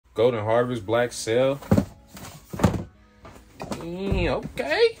Golden Harvest Black Cell.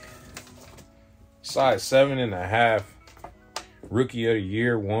 Okay. Size 7.5. Rookie of the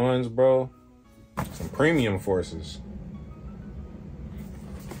Year ones, bro. Some premium forces.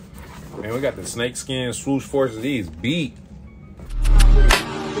 Man, we got the snakeskin swoosh forces. These beat.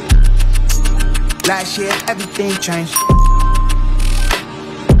 Last year, everything changed.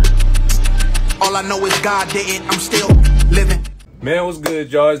 All I know is God did it. I'm still living. Man, what's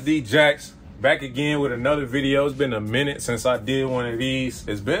good, y'all? It's D Jax. Back again with another video. It's been a minute since I did one of these.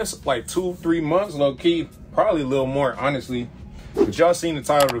 It's been like 2-3 months, low key. Probably a little more, honestly. But y'all seen the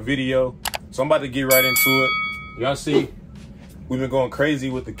title of the video, so I'm about to get right into it. Y'all see, we've been going crazy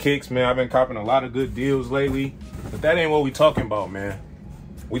with the kicks, man. I've been copping a lot of good deals lately. But that ain't what we talking about, man.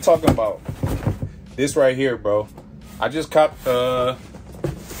 We talking about this right here, bro. I just copped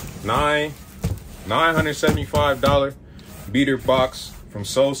 $975 beater box from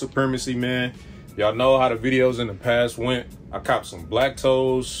Supremacy, man. Y'all know how the videos in the past went. I copped some black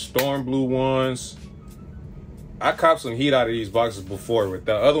toes, storm blue ones. I copped some heat out of these boxes before, but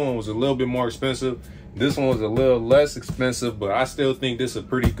the other one was a little bit more expensive. This one was a little less expensive, but I still think this is a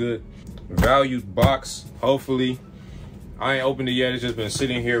pretty good valued box, hopefully. I ain't opened it yet. It's just been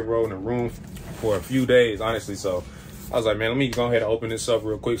sitting here, bro, in the room for a few days, honestly. So I was like, man, let me go ahead and open this up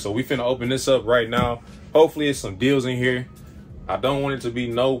real quick. So we finna open this up right now. Hopefully it's some deals in here. I don't want it to be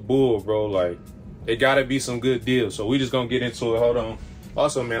no bull, bro. Like, it gotta be some good deals. So we just gonna get into it. Hold on.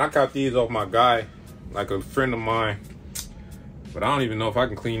 Also, man, I copped these off my guy, like a friend of mine. But I don't even know if I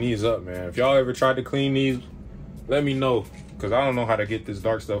can clean these up, man. If y'all ever tried to clean these, let me know. Because I don't know how to get this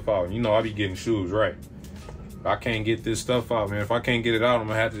dark stuff out. You know, I be getting shoes, right? I can't get this stuff out, man. If I can't get it out, I'm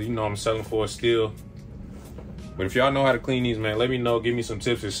gonna have to, you know, I'm selling for a steal. But if y'all know how to clean these, man, let me know. Give me some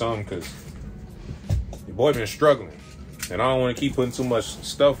tips or something, because your boy been struggling. And I don't want to keep putting too much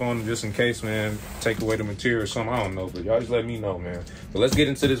stuff on them just in case, man, take away the material or something. I don't know, but y'all just let me know, man. But let's get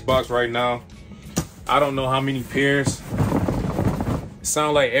into this box right now. I don't know how many pairs. It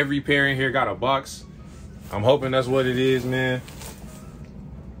sounds like every pair in here got a box. I'm hoping that's what it is, man.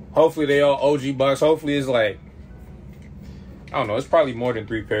 Hopefully they all OG box. Hopefully it's like, I don't know, it's probably more than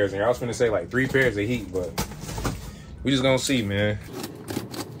 3 pairs in here. I was gonna say like 3 pairs of heat, but we just gonna see, man.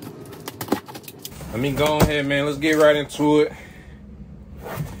 Let me go ahead, man. Let's get right into it.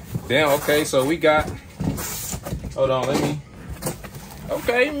 Damn, okay, so we got, hold on,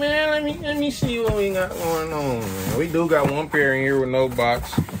 okay, man, let me see what we got going on, man. We do got 1 pair in here with no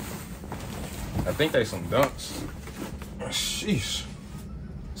box. I think they some dunks. Sheesh.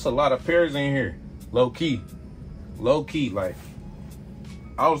 It's a lot of pairs in here. Low key, like,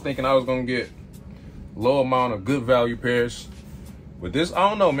 I was thinking I was gonna get low amount of good value pairs. But this, I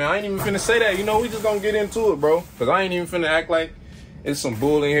don't know, man. I ain't even finna say that. You know, we just gonna get into it, bro. Because I ain't even finna act like it's some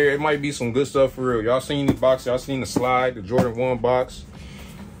bull in here. It might be some good stuff for real. Y'all seen the box. Y'all seen the slide, the Jordan 1 box.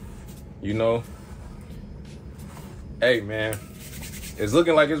 You know. Hey, man. It's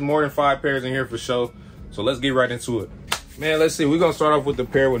looking like it's more than 5 pairs in here for sure. So let's get right into it. Man, let's see. We're gonna start off with the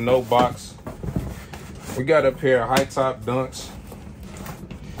pair with no box. We got a pair of high top dunks.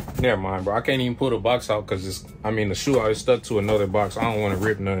 Never mind, bro. I can't even pull the box out because it's, I mean, the shoe I was stuck to another box. I don't want to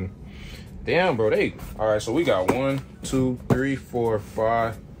rip nothing. Damn, bro. All right, so we got 1, 2, 3, 4,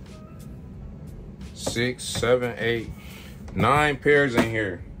 5, 6, 7, 8, 9 pairs in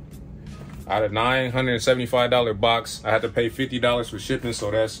here. Out of $975 box, I had to pay $50 for shipping,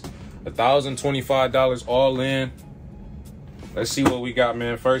 so that's $1,025 all in. Let's see what we got,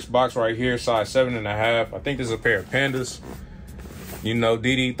 man. First box right here, size 7.5. I think this is a pair of Pandas. You know,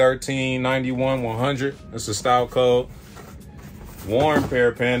 DD1391-100. That's a style code. Worn pair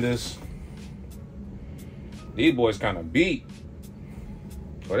of Pandas. These boys kind of beat.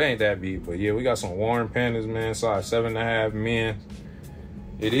 But they ain't that beat. But yeah, we got some worn Pandas, man. Size 7.5 men.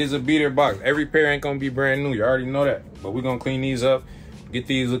 It is a beater box. Every pair ain't gonna be brand new. You already know that. But we're gonna clean these up. Get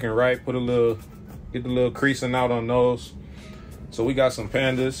these looking right. Get the little creasing out on those. So we got some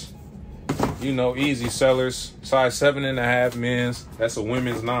Pandas. You know, easy sellers. Size 7.5 men's. That's a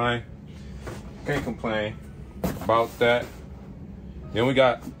women's 9. Can't complain about that. Then we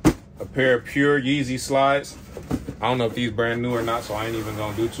got a pair of pure Yeezy slides. I don't know if these brand new or not, so I ain't even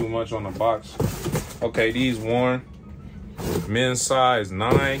gonna do too much on the box. Okay, these worn. Men's size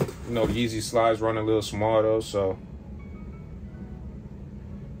 9. You know, the Yeezy slides run a little small though, so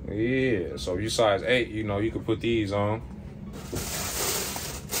yeah. So if you size 8, you know, you could put these on.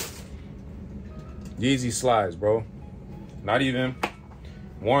 Yeezy slides, bro. Not even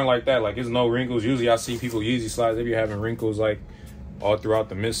worn like that. Like, it's no wrinkles. Usually I see people Yeezy slides, they be having wrinkles like all throughout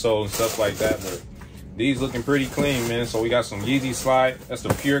the midsole and stuff like that. But These looking pretty clean, man. So we got some Yeezy Slide. That's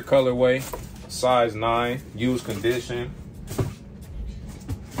the pure colorway. Size 9. Used condition.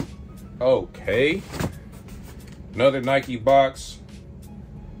 Okay. Another Nike box.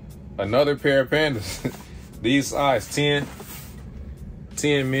 Another pair of Pandas. These size 10.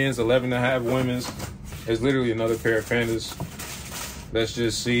 10 men's, 11.5 women's. It's literally another pair of Pandas. Let's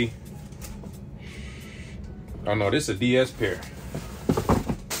just see. Oh no, this is a DS pair.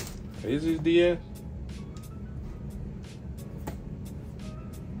 Is this DS?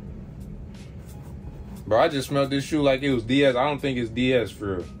 Bro, I just smelled this shoe like it was DS. I don't think it's DS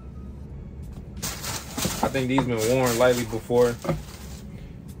for real. I think these been worn lightly before.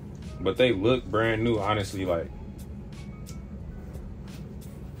 But they look brand new, honestly. Like,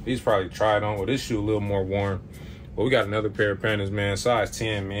 these probably tried on. Well, this shoe a little more worn. But we got another pair of Pandas, man. Size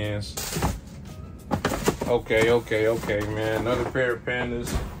 10, man. Okay, man. Another pair of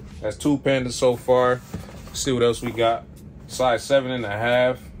Pandas. That's 2 Pandas so far. Let's see what else we got. Size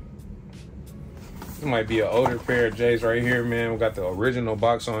 7.5. This might be an older pair of J's right here, man. We got the original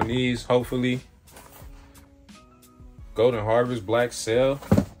box on these, hopefully. Golden Harvest Black Cell.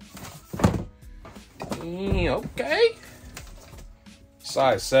 Okay.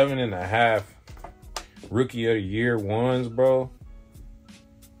 Size 7.5. Rookie of the Year ones, bro.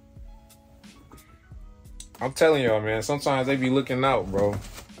 I'm telling y'all, man, sometimes they be looking out, bro.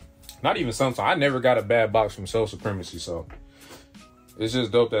 Not even sometimes. I never got a bad box from Soul Supremacy, so it's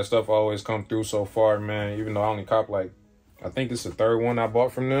just dope that stuff always come through so far, man. Even though I only cop like, I think this is the 3rd one I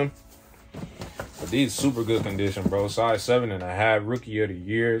bought from them. But these super good condition, bro. Size 7.5, Rookie of the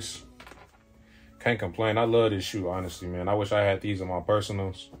Years. Can't complain. I love this shoe, honestly, man. I wish I had these in my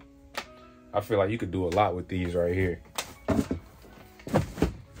personals. I feel like you could do a lot with these right here.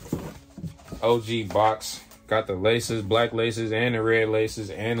 OG box. Got the laces, black laces, and the red laces,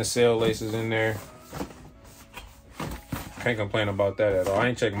 and the cell laces in there. Can't complain about that at all. I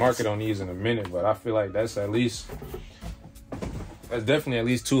ain't checked market on these in a minute, but I feel like that's definitely at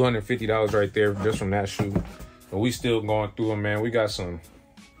least $250 right there just from that shoe. But we still going through them, man. We got some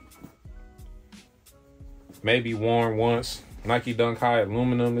maybe worn once. Nike Dunk High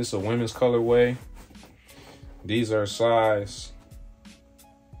Aluminum. This is a women's colorway. These are size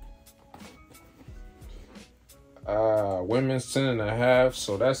women's 10.5.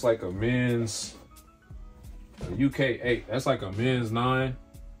 So that's like a men's UK 8. That's like a men's 9.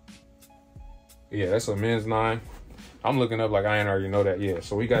 Yeah, that's a men's 9. I'm looking up like I ain't already know that yet.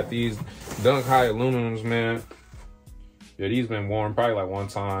 So we got these Dunk High Aluminums, man. Yeah, these been worn probably like one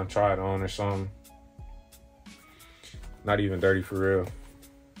time, tried on or something. Not even dirty for real.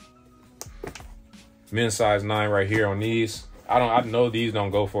 Men's size 9 right here on these. I know these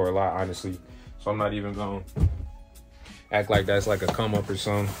don't go for a lot, honestly. So I'm not even gonna act like that's like a come up or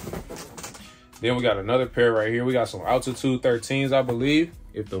something. Then we got another pair right here. We got some Altitude 13s, I believe.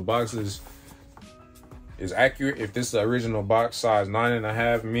 If the box is accurate. If this is the original box, size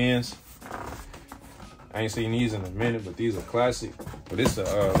 9.5 men's. I ain't seen these in a minute, but these are classic. But this is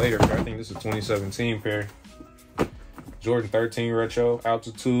a later pair. I think this is a 2017 pair. Jordan 13 retro,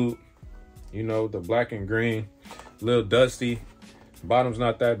 Altitude. You know, the black and green. A little dusty. Bottom's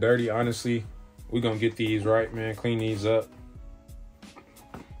not that dirty, honestly. We're gonna get these right, man. Clean these up.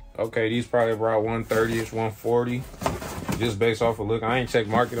 Okay, these probably around 130-ish, 140. Just based off of look. I ain't checked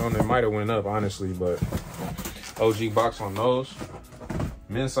market on them. Might have went up, honestly, but OG box on those.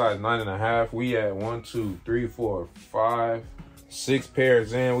 Men's size 9.5. We at 1, 2, 3, 4, 5, 6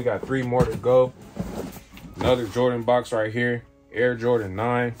 pairs in. We got 3 more to go. Another Jordan box right here. Air Jordan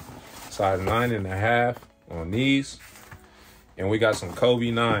 9. Size 9.5 on these. And we got some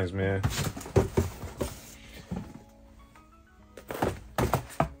Kobe 9s, man.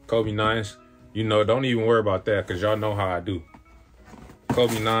 Kobe 9s. You know, don't even worry about that because y'all know how I do.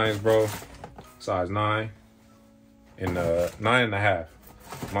 Kobe 9s, bro. Size 9. And 9.5.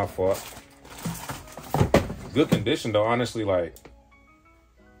 My fault. Good condition, though, honestly. Like,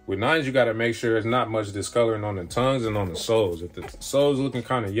 with 9s, you got to make sure there's not much discoloring on the tongues and on the soles. If the soles looking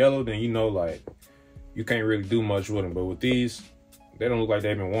kind of yellow, then you know, like, you can't really do much with them. But with these, they don't look like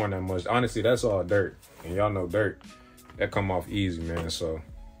they've been worn that much. Honestly, that's all dirt. And y'all know dirt, that come off easy, man. So,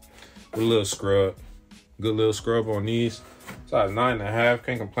 with a little scrub. Good little scrub on these. Size 9.5.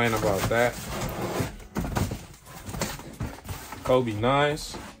 Can't complain about that. Kobe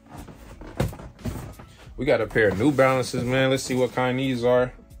 9s. We got a pair of New Balances, man. Let's see what kind these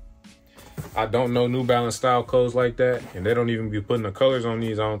are. I don't know New Balance style codes like that. And they don't even be putting the colors on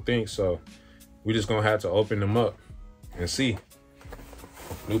these, I don't think. So, we just gonna have to open them up and see.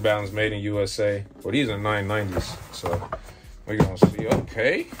 New Balance made in USA. Well, these are 990s. So, we're gonna see.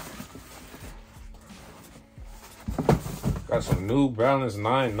 Okay. Got some New Balance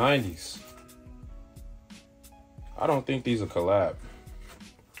 990s. I don't think these are collab.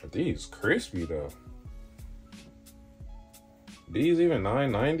 But these crispy though. These even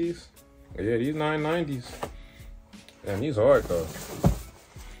 990s? Yeah, these 990s. Damn, these hard though.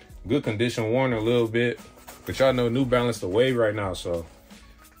 Good condition, worn a little bit. But y'all know New Balance the wave right now, so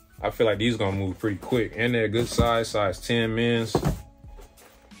I feel like these gonna move pretty quick. And they're a good size 10 men's.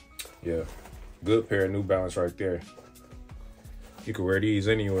 Yeah, good pair of New Balance right there. You can wear these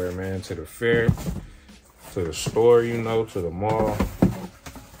anywhere, man. To the fair, to the store, you know, to the mall.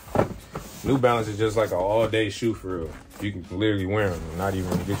 New Balance is just like an all-day shoe for real. You can literally wear them and not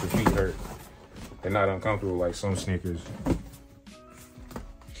even get your feet hurt. They're not uncomfortable like some sneakers.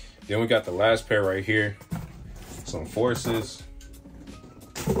 Then we got the last pair right here. Some Forces.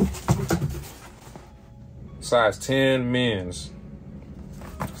 Size 10 men's.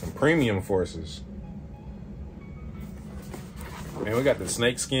 Some premium Forces. Man, we got the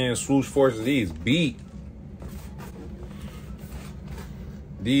snakeskin swoosh Forces. These beat.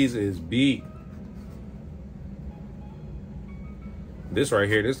 These is beat. This right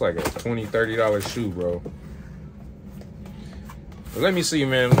here, this like a $20, $30 shoe, bro. But let me see,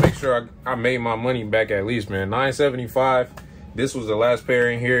 man. Make sure I made my money back at least, man. $9.75. This was the last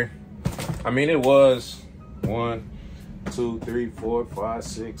pair in here. I mean, it was 1, 2, 3, 4, 5,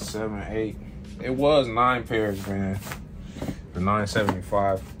 6, 7, 8. It was 9 pairs, man. For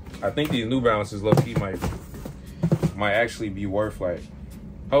 $9.75. I think these New Balances low-key might actually be worth like,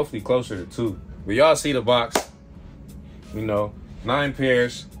 hopefully closer to 2. But y'all see the box. You know, 9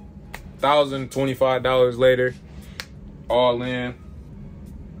 pairs, $1,025 later, all in.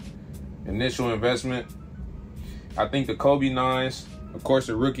 Initial investment. I think the Kobe 9s, of course,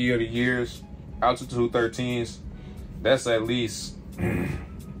 the Rookie of the Years, Altitude 13s, that's at least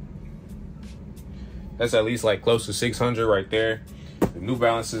like close to 600 right there. The New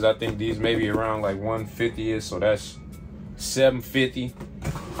Balances, I think these maybe around like 150ish, so that's 750.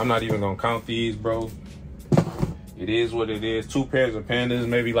 I'm not even gonna count these, bro. It is what it is. 2 pairs of Pandas,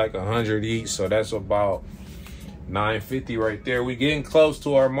 maybe like 100 each, so that's about 950 right there. We getting close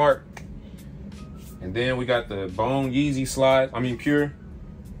to our mark. And then we got the Bone Yeezy slides. I mean, pure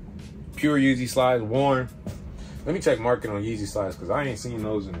Yeezy slides, worn. Let me check market on Yeezy slides because I ain't seen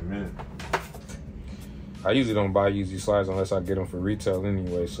those in a minute. I usually don't buy Yeezy slides unless I get them for retail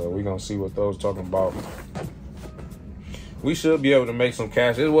anyway, so we're gonna see what those talking about. We should be able to make some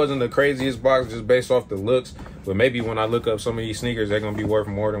cash. It wasn't the craziest box just based off the looks, but maybe when I look up some of these sneakers, they're gonna be worth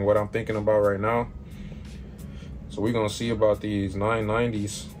more than what I'm thinking about right now. So we're gonna see about these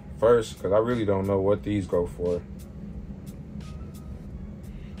 990s first, because I really don't know what these go for.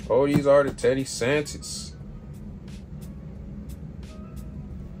 Oh, these are the Teddy Santis.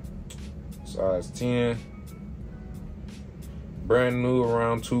 Size 10. Brand new,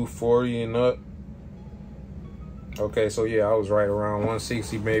 around 240 and up. Okay, so yeah, I was right, around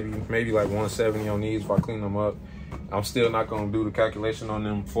 160, maybe like 170 on these if I clean them up. I'm still not gonna do the calculation on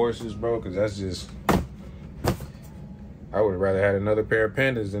them Forces, bro, because that's just, I would rather had another pair of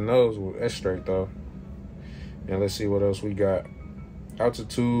Pandas than those. Well, that's straight though. And let's see what else we got.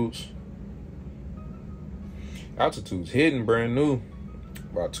 Altitudes hidden, brand new,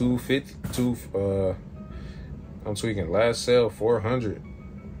 about 250. I'm tweaking. Last sale 400.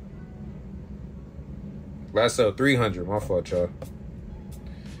 Last sale 300. My fault, y'all.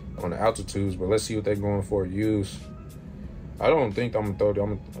 On the Altitudes, but let's see what they're going for used. I don't think I'm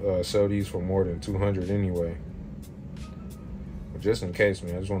gonna sell these for more than 200 anyway. But just in case,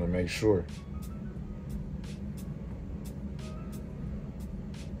 man, I just want to make sure.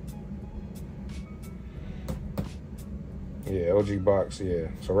 Yeah, OG box, yeah.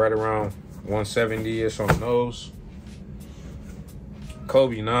 So right around 170-ish on those.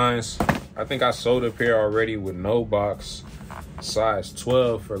 Kobe 9s. I think I sold a pair already with no box. Size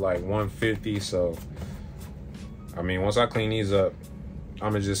 12 for like 150. So, I mean, once I clean these up,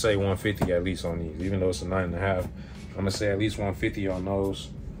 I'm going to just say 150 at least on these. Even though it's a 9.5. I'm going to say at least 150 on those.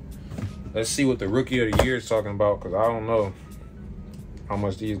 Let's see what the Rookie of the Year is talking about, because I don't know how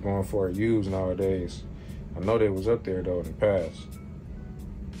much these going for used nowadays. I know they was up there, though, in the past.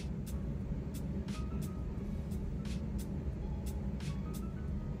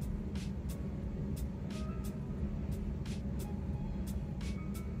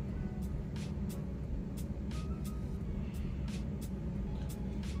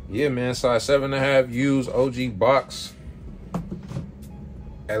 Yeah, man, size 7.5 used OG box.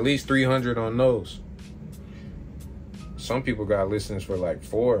 At least 300 on those. Some people got listings for like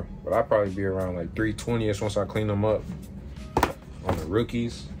 4, but I'll probably be around like 320-ish once I clean them up. On the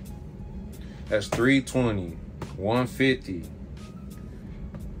Rookies, that's 320. 150,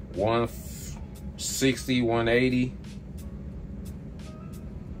 160, 180.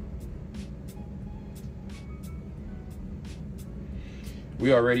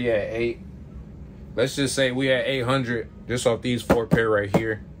 We already at 8. Let's just say we at 800 just off these 4 pair right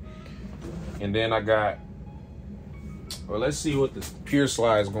here. And then I got, well, let's see what the pure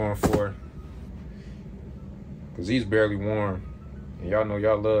slide is going for. Cause he's barely warm. And y'all know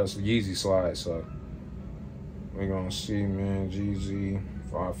y'all love some Yeezy slides, so we're gonna see, man. GZ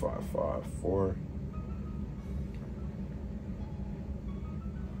 5554.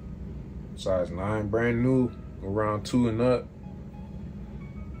 Size 9, brand new, around 2 and up.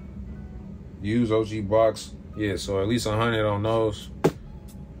 Use OG box. Yeah, so at least 100 on those.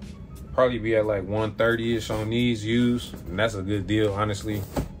 Probably be at like 130-ish on these used. And that's a good deal, honestly.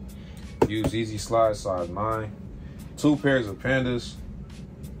 Use Easy Slide, size 9. 2 pairs of Pandas.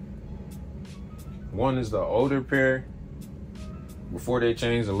 One is the older pair before they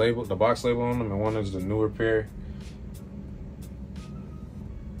changed the label, the box label on them, and one is the newer pair.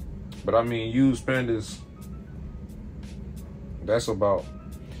 But I mean, used Pandas, that's about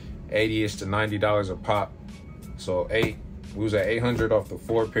 $80-ish to $90 a pop. So we was at 800 off the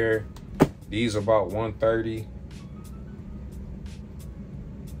 4 pair. These about 130.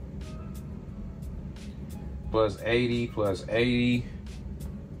 Plus 80, plus 80.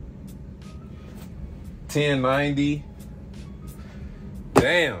 1090.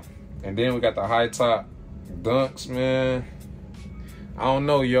 Damn. And then we got the high top dunks, man. I don't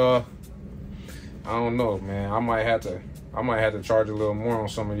know, y'all. I don't know, man. I might have to charge a little more on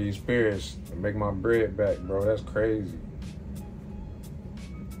some of these pairs to make my bread back, bro. That's crazy.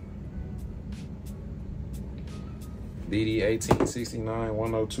 DD 1869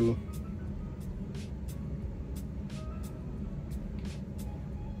 102.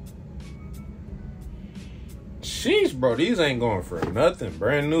 Sheesh, bro, these ain't going for nothing.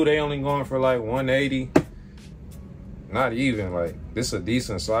 Brand new, they only going for like 180. Not even, like, this is a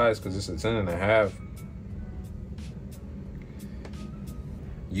decent size because it's a 10.5.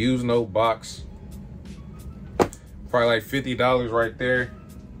 Used, no box. Probably like $50 right there.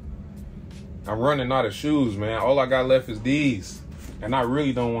 I'm running out of shoes, man. All I got left is these. And I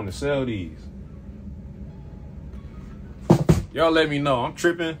really don't want to sell these. Y'all let me know. I'm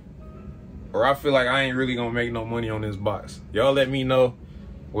tripping. Or I feel like I ain't really gonna make no money on this box. Y'all let me know.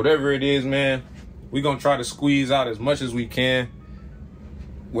 Whatever it is, man, we gonna try to squeeze out as much as we can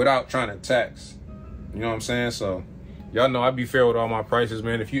without trying to tax. You know what I'm saying? So y'all know I be fair with all my prices,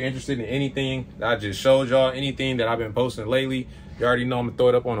 man. If you're interested in anything that I just showed y'all, anything that I've been posting lately, you already know I'm gonna throw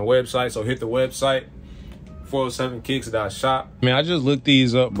it up on the website. So hit the website, 407kicks.shop. Man, I just looked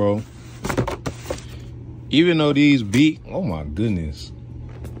these up, bro. Even though these beat, oh my goodness.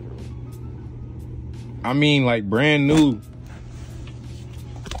 I mean, like, brand new.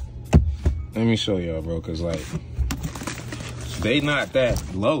 Let me show y'all, bro, because, like, they not that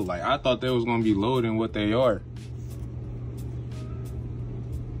low. Like, I thought they was going to be lower than what they are.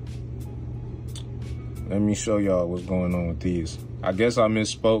 Let me show y'all what's going on with these. I guess I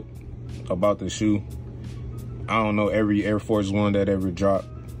misspoke about the shoe. I don't know every Air Force One that ever dropped.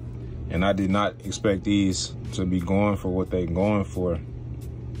 And I did not expect these to be going for what they going for.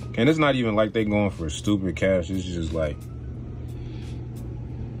 And it's not even like they going for stupid cash. It's just like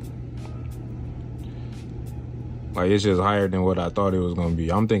it's just higher than what I thought it was gonna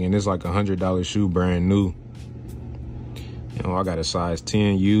be. I'm thinking it's like $100 shoe, brand new. You know, I got a size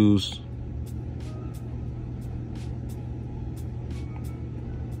 10 used.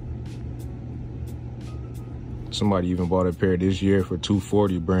 Somebody even bought a pair this year for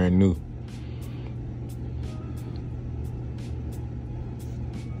 $240, brand new.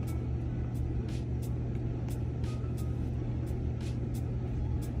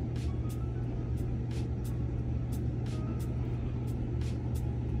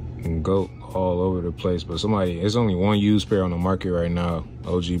 Goat all over the place, but it's only one used pair on the market right now,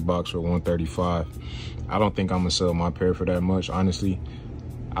 OG box for $135. I don't think I'm gonna sell my pair for that much, honestly.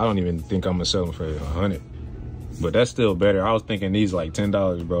 I don't even think I'm gonna sell them for $100, but that's still better. I was thinking these like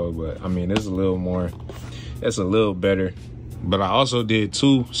 $10, bro, but I mean, it's a little more, it's a little better. But I also did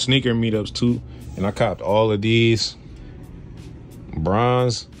 2 sneaker meetups too, and I copped all of these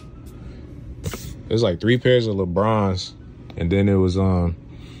bronze. There's like 3 pairs of LeBrons, and then it was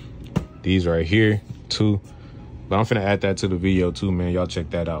these right here too. But I'm finna add that to the video too, man. Y'all check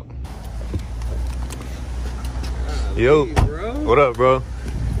that out. Yo, bro. What up, bro?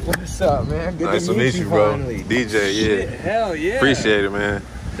 What's up, man? Good nice to meet you, bro. Finally. DJ, Shit, yeah. Hell yeah. Appreciate it, man.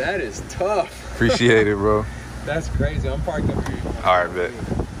 That is tough. Appreciate it, bro. That's crazy. I'm parked up here. All right, bet.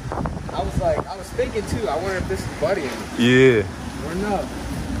 I was thinking too. I wonder if this is Buddy. Yeah. Or no.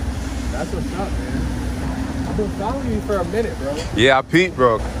 That's what's up, man. I've been following you for a minute, bro. Yeah, I peeped,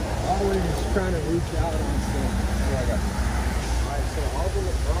 bro. Always trying to reach out on stuff. So I got. Alright, so all the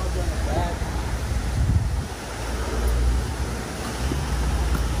LeBrons on the back.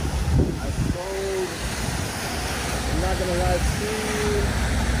 I sold. I'm not gonna lie to you.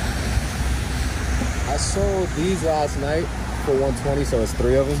 I sold these last night for 120, so it's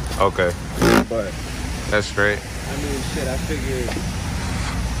 3 of them. Okay. But That's straight. I mean, shit, I figured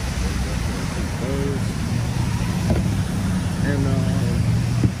those. And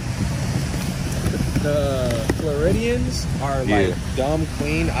the Floridians are like dumb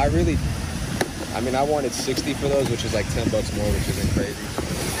clean. I wanted 60 for those, which is like $10 more, which isn't crazy.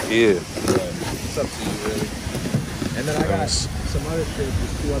 Yeah. But it's up to you, really. And then I got some other shit,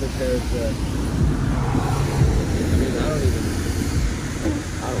 just 2 other pairs that, I mean,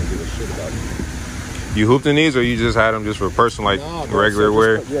 I don't give a shit about them. You hooped in these, or you just had them just for personal, like regular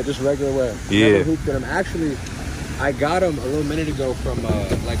wear? Just regular wear. Yeah. Never hooped in them. Actually, I got them a little minute ago from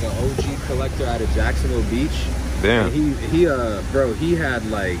like an OG collector out of Jacksonville Beach. Damn. And bro, he had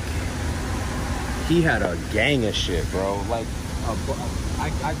a gang of shit, bro. Like,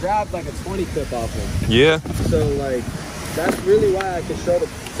 I grabbed like a 20 clip off him. Yeah. So like, that's really why I can show the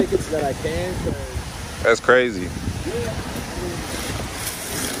tickets that I can. That's crazy. Yeah.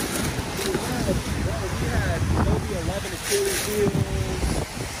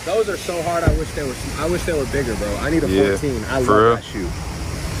 Those are so hard. I wish they were bigger, bro. I need a 14. I love that shoe.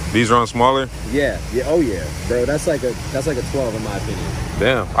 These run smaller? Yeah. Oh yeah, bro. That's like a 12 in my opinion.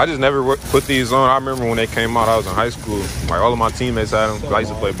 Damn. I just never put these on. I remember when they came out, I was in high school. Like all of my teammates had them. I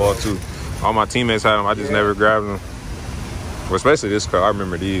used to play ball too. All my teammates had them. I just never grabbed them. Well, especially this car. I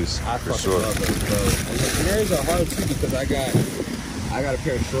remember these for sure. Love those, bro. And the Canaries are hard too because I got a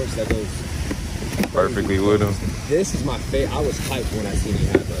pair of shorts that goes perfectly with them. This is my favorite. I was hyped when I seen you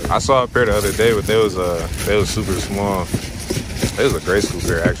have those. I saw a pair the other day, but they was super small. It was a grade school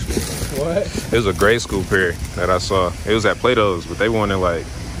pair actually. What? It was a grade school pair that I saw. It was at Plato's, but they wanted like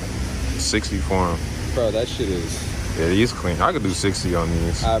 60 for them. Bro, that shit is. Yeah, these clean. I could do 60 on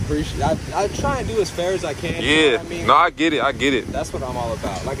these. I appreciate. I try and do as fair as I can. Yeah. You know what I mean? No, I get it. That's what I'm all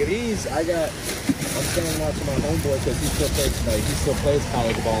about. Like at these, I'm sending out to my homeboy because he still plays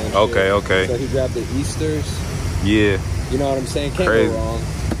college ball and shit. Okay. So he grabbed the Easters. Yeah. You know what I'm saying? Can't Crazy. go wrong.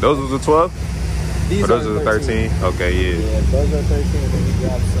 Those are the 12? These those are the 13? Okay, yeah. Yeah, those are 13, and then we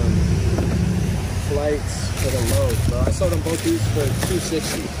grabbed some flights for the lows, bro. I sold them both these for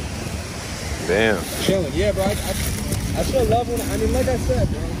 $260. Damn. Chilling. Yeah, bro. I still love when, like I said,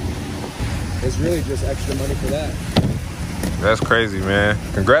 bro. It's really just extra money for that. That's crazy, man.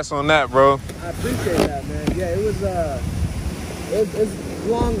 Congrats on that, bro. I appreciate that, man. Yeah, it was, it's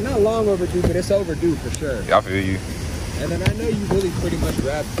long, not long overdue, but it's overdue for sure. I feel you. And then I know you really pretty much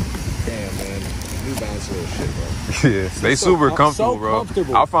grabbed, damn, man. New Balance little shit, bro. Yeah, they super comfortable, bro.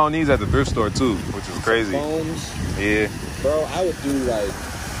 Comfortable. I found these at the thrift store too, which is crazy. Foams. Yeah. Bro, I would do like,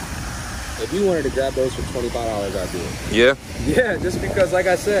 if you wanted to grab those for $25, I'd do it. Yeah? Yeah, just because, like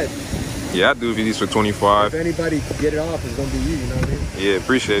I said. Yeah, I'd do these for 25. If anybody can get it off, it's gonna be you, you know what I mean? Yeah,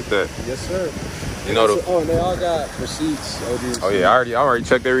 appreciate that. Yes, sir. You know and they all got receipts. Oh yeah, I already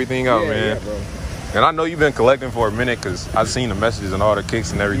checked everything out, man. Yeah, bro. And I know you've been collecting for a minute because I've seen the messages and all the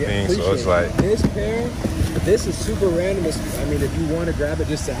kicks and everything. So it's like this pair, this is super random. If you want to grab it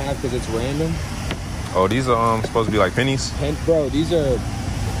just to have because it's random. Oh, these are supposed to be like pennies? Bro, these are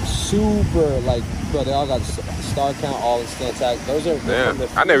super bro, they all got star count, all in stand tag. Those are damn.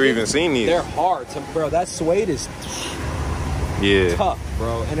 I never even seen these. They're hard, bro. That suede is tough,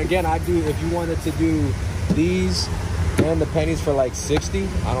 bro. And again, if you wanted to do these and the pennies for like 60,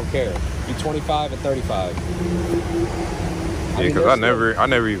 I don't care. Be 25 and 35. Yeah, because I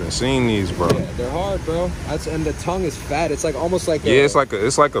never even seen these, bro. Yeah, they're hard, bro. And the tongue is fat. It's like almost like it's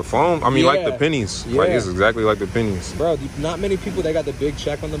like a foam. I mean, like the pennies. Yeah. Like it's exactly like the pennies. Bro, not many people, they got the big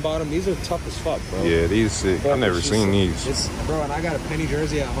check on the bottom. These are tough as fuck, bro. Yeah, these sick. I never seen these. Bro, and I got a penny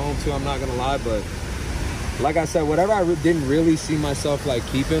jersey at home too. I'm not gonna lie, but like I said, whatever I didn't really see myself like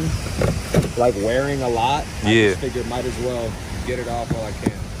keeping, like wearing a lot. I just figured might as well get it off while I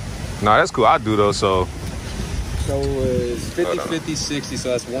can. Nah, that's cool. I do though. So it's 50, 50, 60. So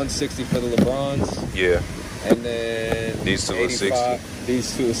that's 160 for the LeBrons. Yeah. And then these two are 60.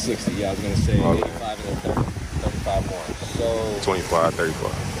 These two are 60. Yeah, I was gonna say 85 and then 35 more. So 25,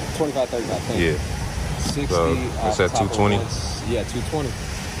 35. 25, 35. Yeah. 60. So it's at 220. Yeah, 220.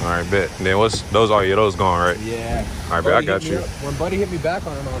 All right, bet. And then those gone, right? Yeah. All right, bet. I got you. When Buddy hit me back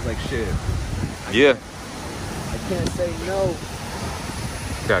on him, I was like, shit. I can't say no.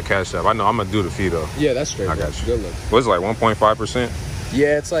 Got Cash App. I know I'm gonna do the fee though. Yeah, that's straight. I got you. Good look. What's it like 1.5%?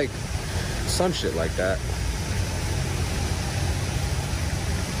 Yeah, it's like some shit like that.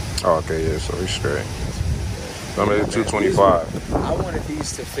 Oh, okay, yeah, so we straight. So I'm at 225. I wanted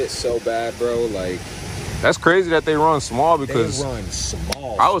these to fit so bad, bro. Like, that's crazy that they run small because they run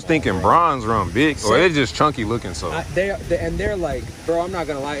small. I was thinking bro. bronze run big, or they're just chunky looking. So they're like, bro. I'm not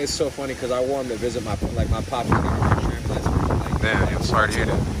gonna lie, it's so funny because I wore them to visit my pops. Like, damn, I'm sorry to hear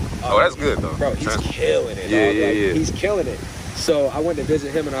that. Oh, that's good though. Bro, he's killing it. Yeah, dog. yeah, like, yeah. He's killing it. So I went to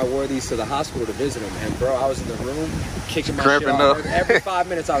visit him and I wore these to the hospital to visit him. And bro, I was in the room kicking my shit off. Up. Every 5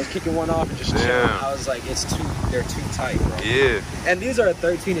 minutes I was kicking one off and just chilling. I was like, they're too tight, bro. Yeah. And these are a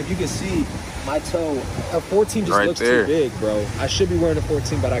 13. If you can see my toe, a 14 just looks there. too big, bro. I should be wearing a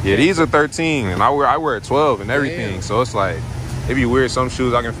 14, but I can't. Yeah, these are 13 and I wear a 12 and everything. Damn. So it's like, it'd be weird. Some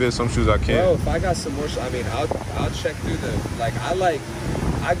shoes I can fit, some shoes I can't. Bro, if I got some more, I mean, I'll check through the,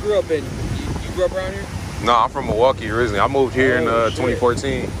 I grew up in, you grew up around here? No, I'm from Milwaukee originally. I moved here in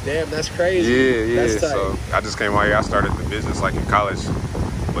 2014. Damn, that's crazy. Yeah. That's tight. So I just came out here. I started the business like in college.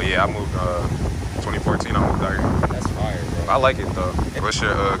 But yeah, I moved 2014. I moved out here. That's fire, bro. I like it though. What's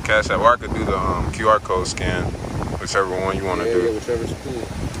your Cash App? Or I could do the QR code scan, whichever one you want to do. Yeah, whichever's cool.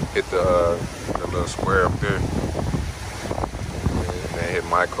 Hit the little square up there. And then hit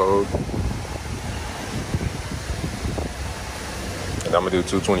my code. And I'm gonna do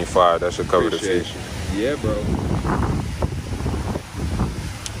 225. That should cover the fee. Yeah, bro.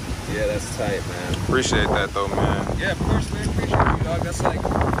 Yeah, that's tight, man. Appreciate that though, man. Yeah, of course, man. Appreciate you, dog. That's like,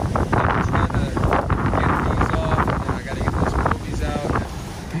 I'm trying to get these off, and then I gotta get those movies out.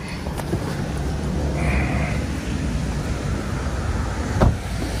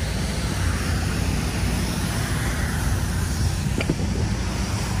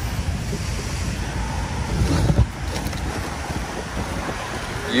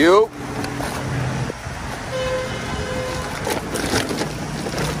 You.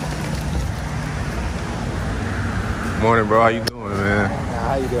 Morning, bro. How you doing, man?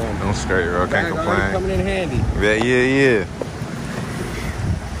 How you doing? I'm straight, bro. Can't complain. Coming in handy. Yeah.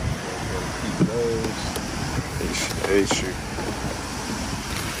 Keep those. Hey, shoot.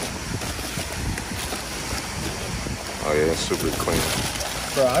 Oh yeah, it's super clean.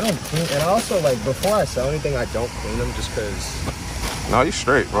 Bro, I don't clean, and also like before I sell anything, I don't clean them just because. No, you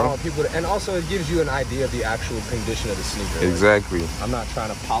straight, bro. I want people to, and also it gives you an idea of the actual condition of the sneaker. Exactly. Like, I'm not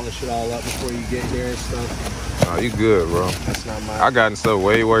trying to polish it all up before you get here and stuff. No, you good, bro. That's not my. I gotten stuff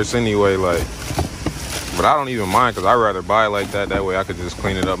way worse anyway, like. But I don't even mind because I'd rather buy it like that. That way I could just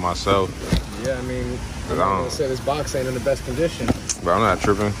clean it up myself. Yeah, I mean, I'm gonna say this box ain't in the best condition. Bro, I'm not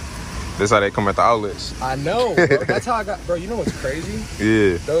tripping. This how they come at the outlets. I know, bro. That's how I got. Bro, you know what's crazy?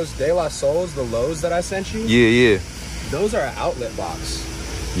 Yeah. Those De La Souls, the lows that I sent you. Yeah. Those are an outlet box.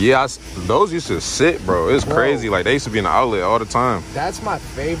 Yeah, those used to sit, bro. It's crazy. Like, they used to be in the outlet all the time. That's my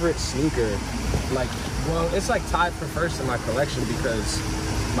favorite sneaker. Like, well, it's like tied for first in my collection because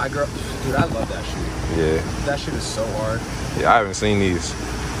my girl, dude, I love that shoe. Yeah. That shit is so hard. Yeah, I haven't seen these.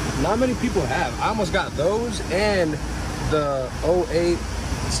 Not many people have. I almost got those and the 08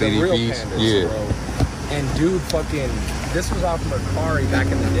 the real Pandas, yeah. bro. And dude, this was off Mercari back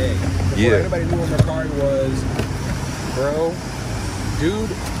in the day. Before anybody knew what Mercari was, bro.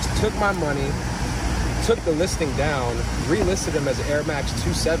 Dude took my money, took the listing down, relisted them as Air Max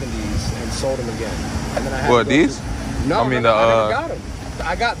 270s, and sold them again. And then I had these? No, I mean, I never got them.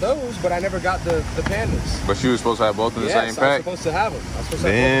 I got those, but I never got the Pandas. But you were supposed to have both in the same pack? I was supposed to have them. I was supposed to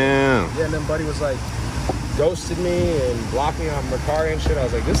Damn. have both. Yeah, and then buddy was like, ghosted me and blocked me on Mercari and shit. I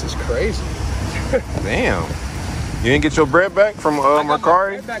was like, this is crazy. Damn. You didn't get your bread back from Mercari? I got my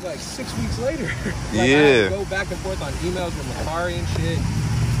bread back like 6 weeks later. Like, I had to go back and forth on emails with Mercari and shit.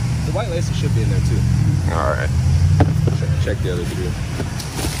 The white laces should be in there too. All right. Check the other two.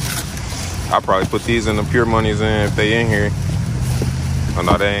 I'll probably put these in the Pure Monies in if they in here. Oh,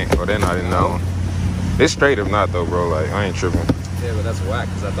 no, they ain't. Oh, they're not in that one. It's straight if not, though, bro. Like, I ain't tripping. Yeah, but that's whack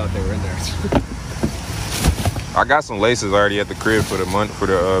because I thought they were in there. I got some laces already at the crib for the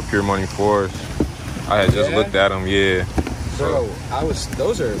Pure Money 4s. I had just looked at them, yeah. Bro,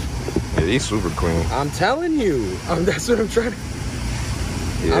 those are... Yeah, these super clean. I'm telling you. That's what I'm trying to...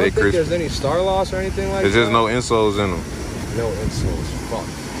 Yeah, I don't think crispy. there's any star loss or anything like There's that. just no insoles in them. No insoles. Fuck.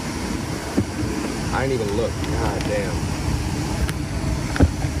 I didn't even look. God damn.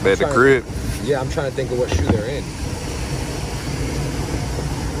 They at the crib? Yeah, I'm trying to think of what shoe they're in.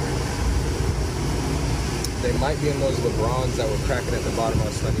 They might be in those LeBrons that were cracking at the bottom I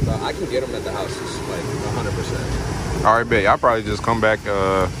was telling you about. I can get them at the houses, like 100%. All right, bet. I'll probably just come back,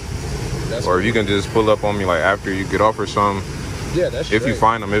 or you can just pull up on me like after you get off or something. Yeah, that's if you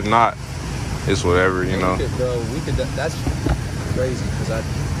find them. If not, it's whatever, you know. That's crazy because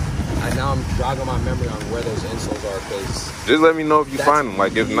now I'm jogging my memory on where those insoles are. Cause just let me know if you find them.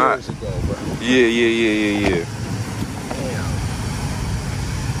 Like if not, ago, bro. Yeah. Damn.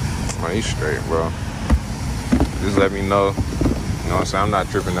 Man, you straight, bro. Just let me know. You know what I'm saying? I'm not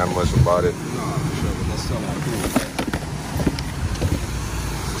tripping that much about it. No, for sure, but that's still not cool.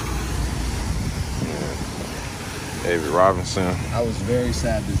 David Robinson. I was very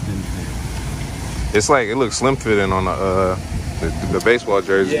sad this didn't fit. It's like it looks slim fitting on the baseball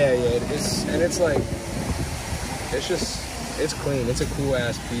jersey. Yeah, it's like it's clean. It's a cool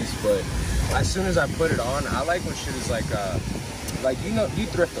ass piece, but as soon as I put it on, I like when shit is like you know, you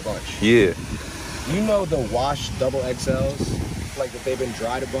thrift a bunch. Yeah. You know the wash double XLs, like that they've been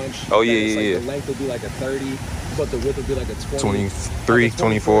dried a bunch. Oh yeah. The length will be like a 30, but the width will be like a 23,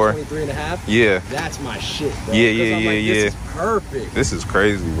 24. 23 and a half. Yeah. That's my shit, bro. Yeah. This is perfect. This is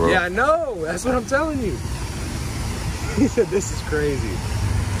crazy, bro. Yeah, I know. That's what I'm telling you. He said this is crazy.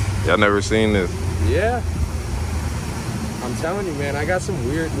 Y'all never seen this? Yeah. I'm telling you, man. I got some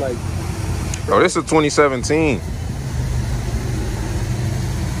weird, like... Oh, this is 2017.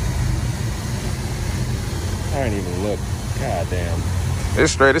 I didn't even look. God damn.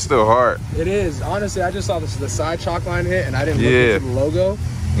 It's straight. It's still hard. It is. Honestly, I just saw the side chalk line hit, and I didn't look into the logo.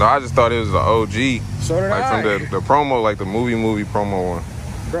 No, I just thought it was the OG. So did like I. From the promo, like the movie promo one.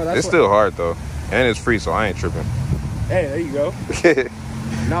 Bro, it's still hard, though. And it's free, so I ain't tripping. Hey, there you go.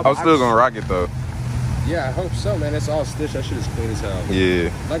 No, I'm still going to rock it, though. Yeah, I hope so, man. It's all stitched. That shit is clean as hell.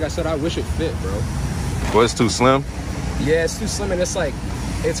 Yeah. Like I said, I wish it fit, bro. Well, it's too slim? Yeah, it's too slim, and it's like,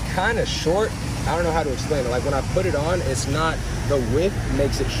 it's kind of short. I don't know how to explain it. Like, when I put it on, it's not, the width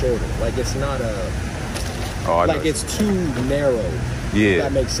makes it shorter. Like, it's not it's too narrow. Yeah. If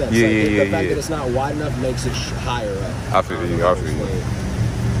that makes sense. Yeah, like, the fact that it's not wide enough makes it higher up. I feel you.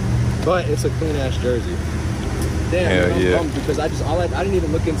 But it's a clean-ass jersey. Damn, I'm bummed because I didn't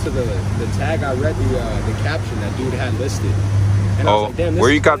even look into the tag. I read the caption that dude had listed. And I was like, damn,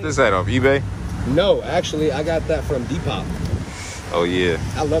 where you got this at, off eBay? No, actually, I got that from Depop. Oh, yeah.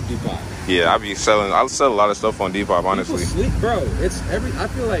 I love Depop. Yeah, I sell a lot of stuff on Depop, honestly. Bro, I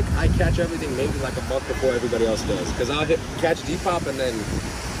feel like I catch everything maybe like a month before everybody else does. Because I'll catch Depop and then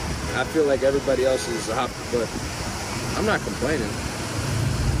I feel like everybody else is hot, but I'm not complaining.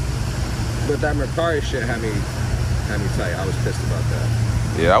 But that Mercari shit had me tight. I was pissed about that.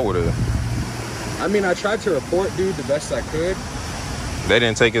 Yeah, I would've. I mean, I tried to report, dude, the best I could. They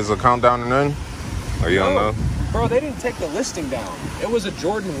didn't take his account down or nothing? Or you don't know? Bro, they didn't take the listing down. It was a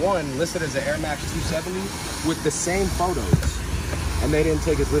Jordan 1 listed as an Air Max 270 with the same photos. And they didn't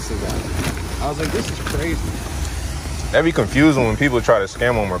take his listing down. I was like, this is crazy. That'd be confusing when people try to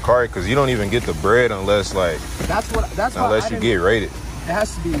scam on Mercari because you don't even get the bread unless unless you get rated. It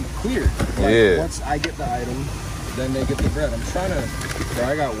has to be cleared. Like, once I get the item, then they get the bread. I'm trying to... Bro,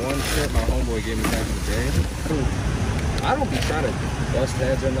 I got one shirt my homeboy gave me back in the day. I don't be trying to bust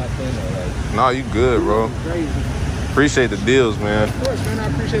heads or nothing. Or like, nah, you good, bro. Crazy. Appreciate the deals, man. Of course, man. I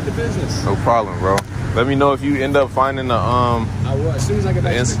appreciate the business. No problem, bro. Let me know if you end up finding the I will. As soon as I get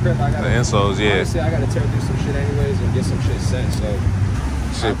back to the crib, I got the insoles. Yeah. Honestly, I gotta tear through some shit anyways and get some shit sent. So.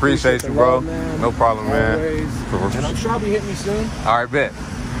 Shit, appreciate you, bro. Man. No problem, man. And I'm sure I'll be hitting me soon. All right, bet.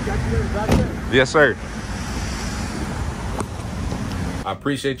 Got you ready, drop it. Yes, sir. I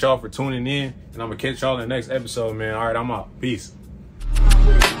appreciate y'all for tuning in, and I'm gonna catch y'all in the next episode, man. All right, I'm out. Peace.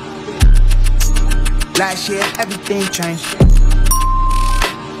 Last year, everything changed.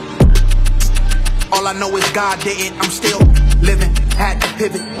 All I know is God didn't. I'm still living. Had to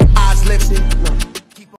pivot. Eyes lifted.